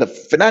the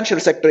financial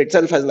sector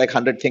itself has like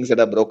 100 things that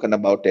are broken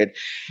about it.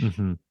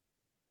 Mm-hmm.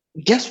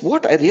 Guess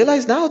what? I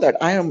realize now that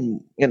I am,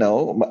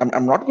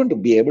 I'm not going to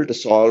be able to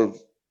solve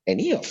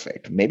any of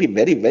it, maybe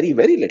very, very,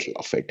 very little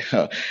of it.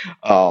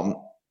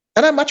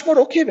 And I'm much more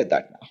okay with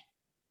that now,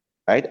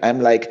 right?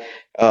 I'm like,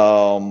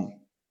 I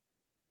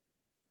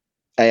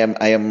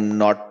am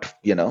not,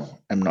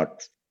 I'm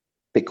not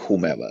pick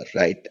whomever,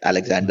 right?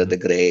 Alexander the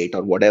Great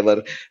or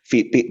whatever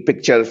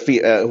picture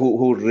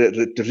who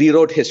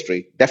rewrote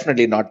history.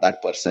 Definitely not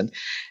that person.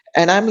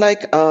 And I'm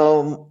like,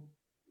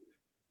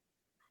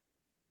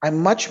 I'm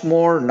much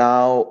more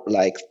now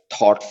like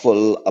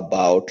thoughtful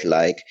about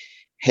like,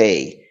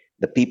 hey,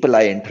 the people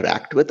I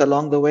interact with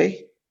along the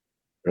way,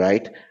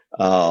 right?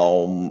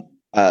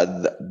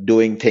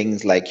 Doing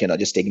things like,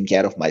 just taking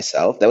care of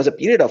myself. There was a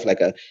period of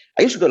I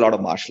used to do a lot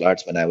of martial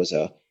arts when I was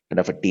a kind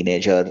of a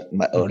teenager, in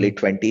my early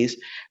 20s.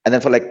 And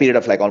then for like period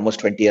of like almost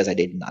 20 years, I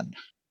did none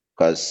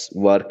because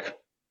work,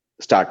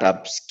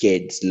 startups,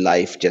 kids,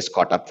 life just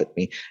caught up with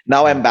me.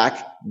 Now I'm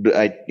back.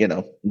 I,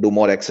 do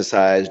more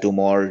exercise, do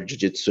more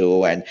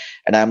jiu-jitsu. And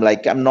I'm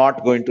like, I'm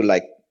not going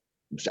to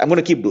I'm going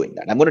to keep doing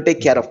that. I'm going to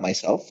take care of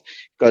myself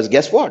because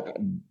guess what?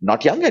 I'm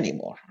not young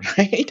anymore,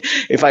 right?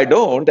 If I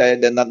don't,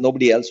 then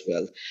nobody else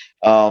will.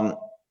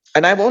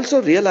 And I've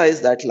also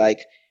realized that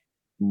like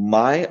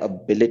my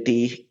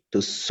ability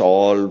to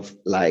solve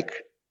like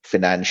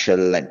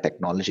financial and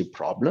technology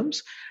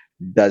problems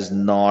does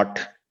not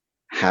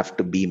have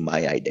to be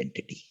my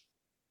identity,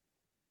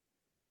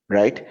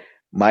 right?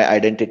 My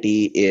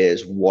identity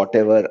is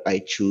whatever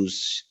I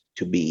choose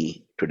to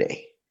be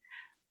today.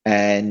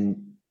 And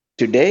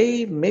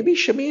today, maybe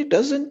Shamir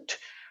doesn't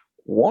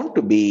want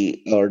to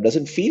be or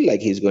doesn't feel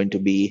like he's going to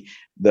be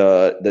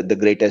the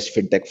greatest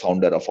fintech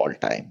founder of all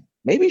time.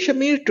 Maybe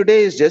Shamir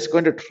today is just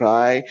going to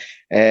try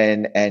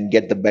and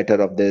get the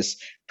better of this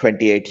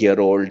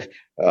 28-year-old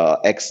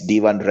ex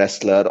D1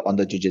 wrestler on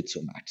the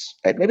jiu-jitsu mats.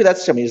 Right? Maybe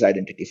that's Shamir's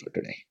identity for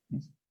today.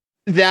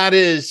 That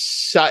is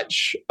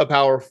such a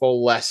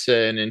powerful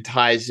lesson and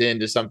ties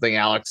into something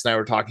Alex and I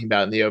were talking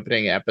about in the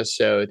opening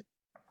episode.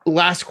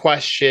 Last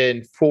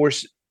question for,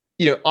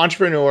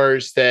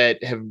 entrepreneurs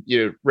that have,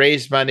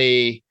 raised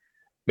money,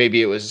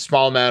 maybe it was a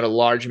small amount, a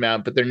large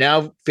amount, but they're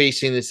now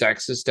facing this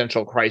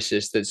existential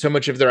crisis that so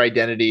much of their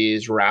identity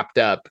is wrapped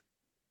up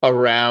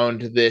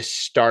around this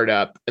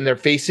startup, and they're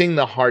facing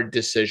the hard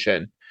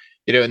decision,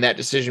 and that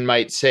decision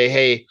might say,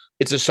 hey,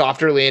 it's a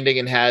softer landing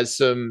and has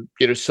some,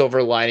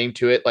 silver lining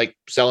to it, like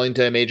selling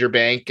to a major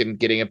bank and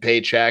getting a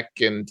paycheck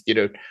and,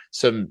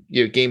 some,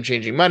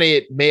 game-changing money.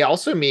 It may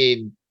also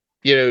mean,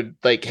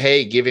 like,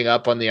 hey, giving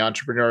up on the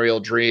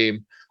entrepreneurial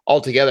dream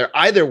altogether.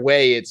 Either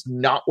way, it's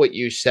not what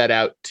you set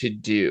out to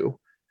do.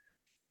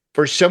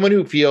 For someone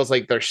who feels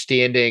like they're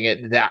standing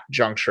at that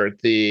juncture,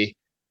 at the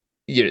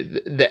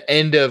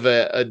end of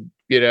a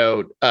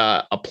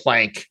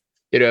plank,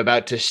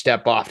 about to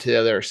step off to the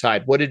other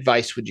side, what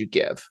advice would you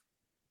give?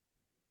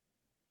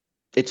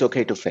 It's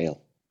okay to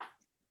fail.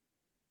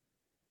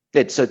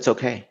 It's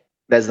okay.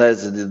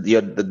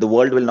 The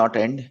world will not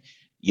end.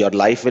 Your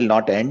life will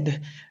not end.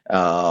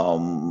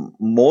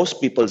 Most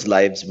people's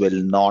lives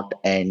will not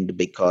end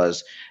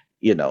because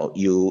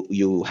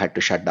you had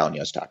to shut down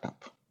your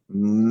startup.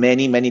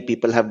 Many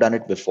people have done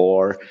it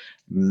before.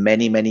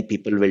 Many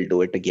people will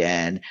do it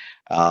again.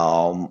 We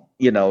are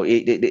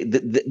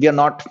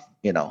not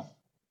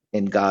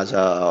in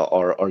Gaza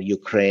or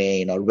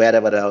Ukraine or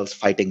wherever else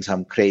fighting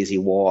some crazy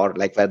war,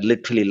 like where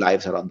literally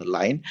lives are on the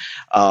line.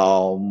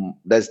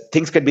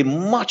 Things could be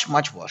much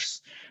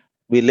worse.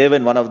 We live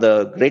in one of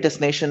the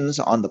greatest nations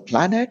on the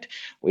planet.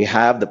 We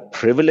have the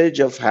privilege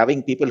of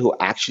having people who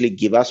actually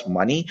give us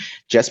money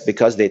just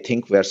because they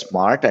think we're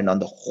smart, and on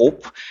the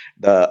hope,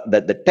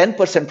 the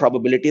 10%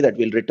 probability that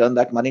we'll return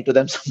that money to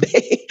them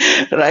someday,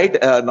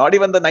 right? Not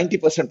even the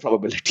 90%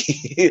 probability.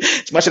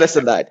 It's much less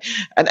than that.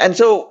 And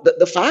so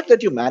the fact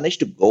that you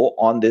managed to go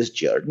on this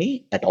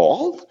journey at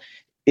all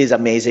is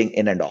amazing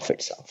in and of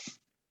itself,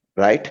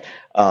 right?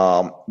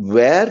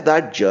 Where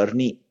that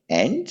journey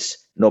ends,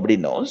 nobody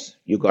knows.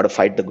 You got to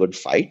fight the good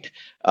fight.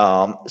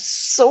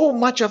 So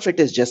much of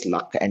it is just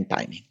luck and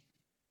timing,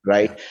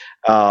 right?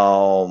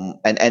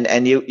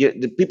 And you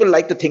people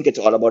like to think it's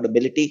all about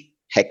ability.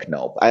 Heck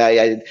no.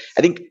 I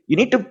think you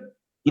need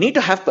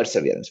to have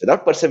perseverance.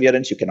 Without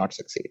perseverance, you cannot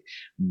succeed.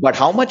 But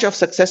how much of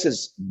success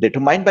is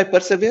determined by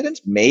perseverance?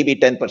 Maybe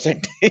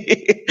 10%.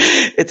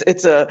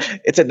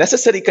 It's a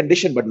necessary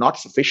condition, but not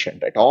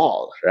sufficient at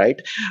all,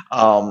 right?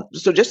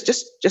 So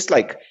just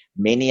like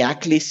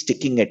maniacally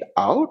sticking it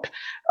out,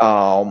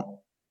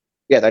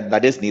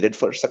 that is needed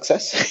for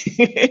success.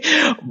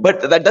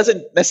 But that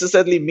doesn't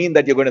necessarily mean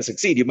that you're going to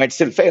succeed. You might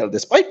still fail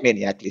despite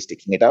maniacally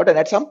sticking it out. And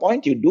at some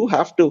point, you do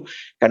have to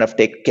kind of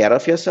take care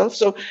of yourself.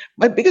 So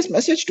my biggest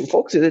message to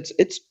folks is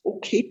it's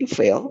okay to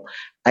fail,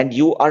 and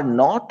you are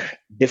not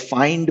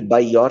defined by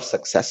your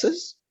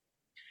successes,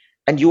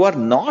 and you are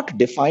not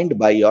defined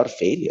by your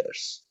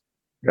failures,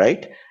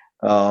 right?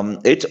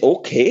 It's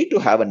okay to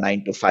have a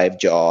 9-to-5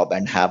 job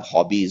and have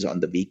hobbies on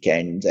the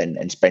weekends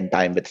and spend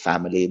time with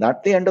family.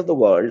 Not the end of the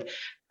world.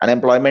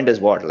 Unemployment is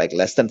what, like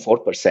less than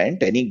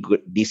 4%. Any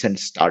good, decent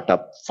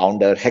startup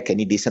founder, heck,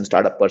 any decent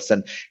startup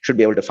person should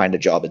be able to find a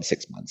job in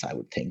 6 months, I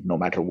would think, no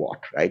matter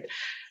what, right?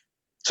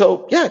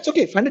 So yeah, it's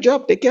okay. Find a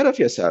job, take care of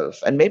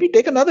yourself, and maybe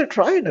take another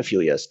try in a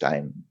few years'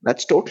 time.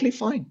 That's totally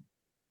fine.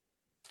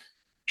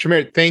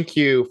 Shamir, thank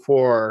you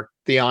for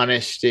the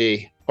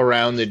honesty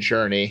around the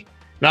journey.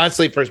 And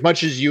honestly, for as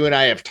much as you and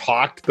I have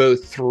talked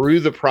both through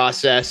the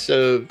process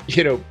of,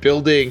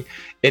 building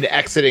and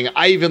exiting,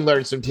 I even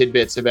learned some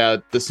tidbits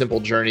about the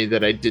simple journey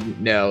that I didn't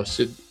know.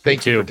 So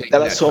thank you for taking that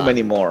time. There are so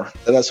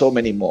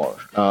many more.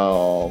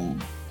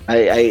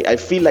 I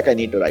feel like I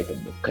need to write a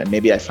book, and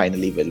maybe I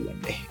finally will one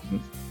day.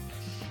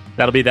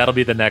 That'll be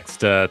the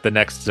next rock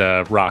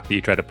that you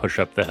try to push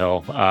up the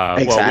hill.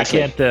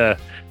 Exactly. Well,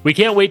 we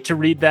can't wait to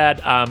read that.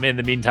 In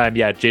the meantime,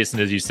 yeah, Jason,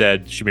 as you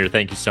said, Shamir,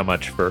 thank you so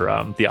much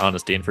for the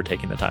honesty and for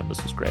taking the time.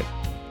 This was great.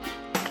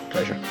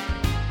 Pleasure.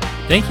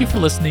 Thank you for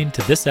listening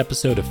to this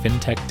episode of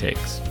FinTech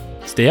Takes.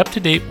 Stay up to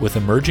date with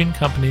emerging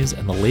companies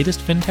and the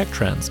latest FinTech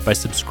trends by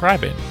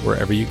subscribing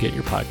wherever you get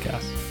your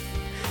podcasts.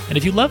 And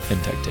if you love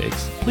FinTech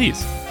Takes,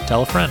 please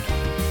tell a friend.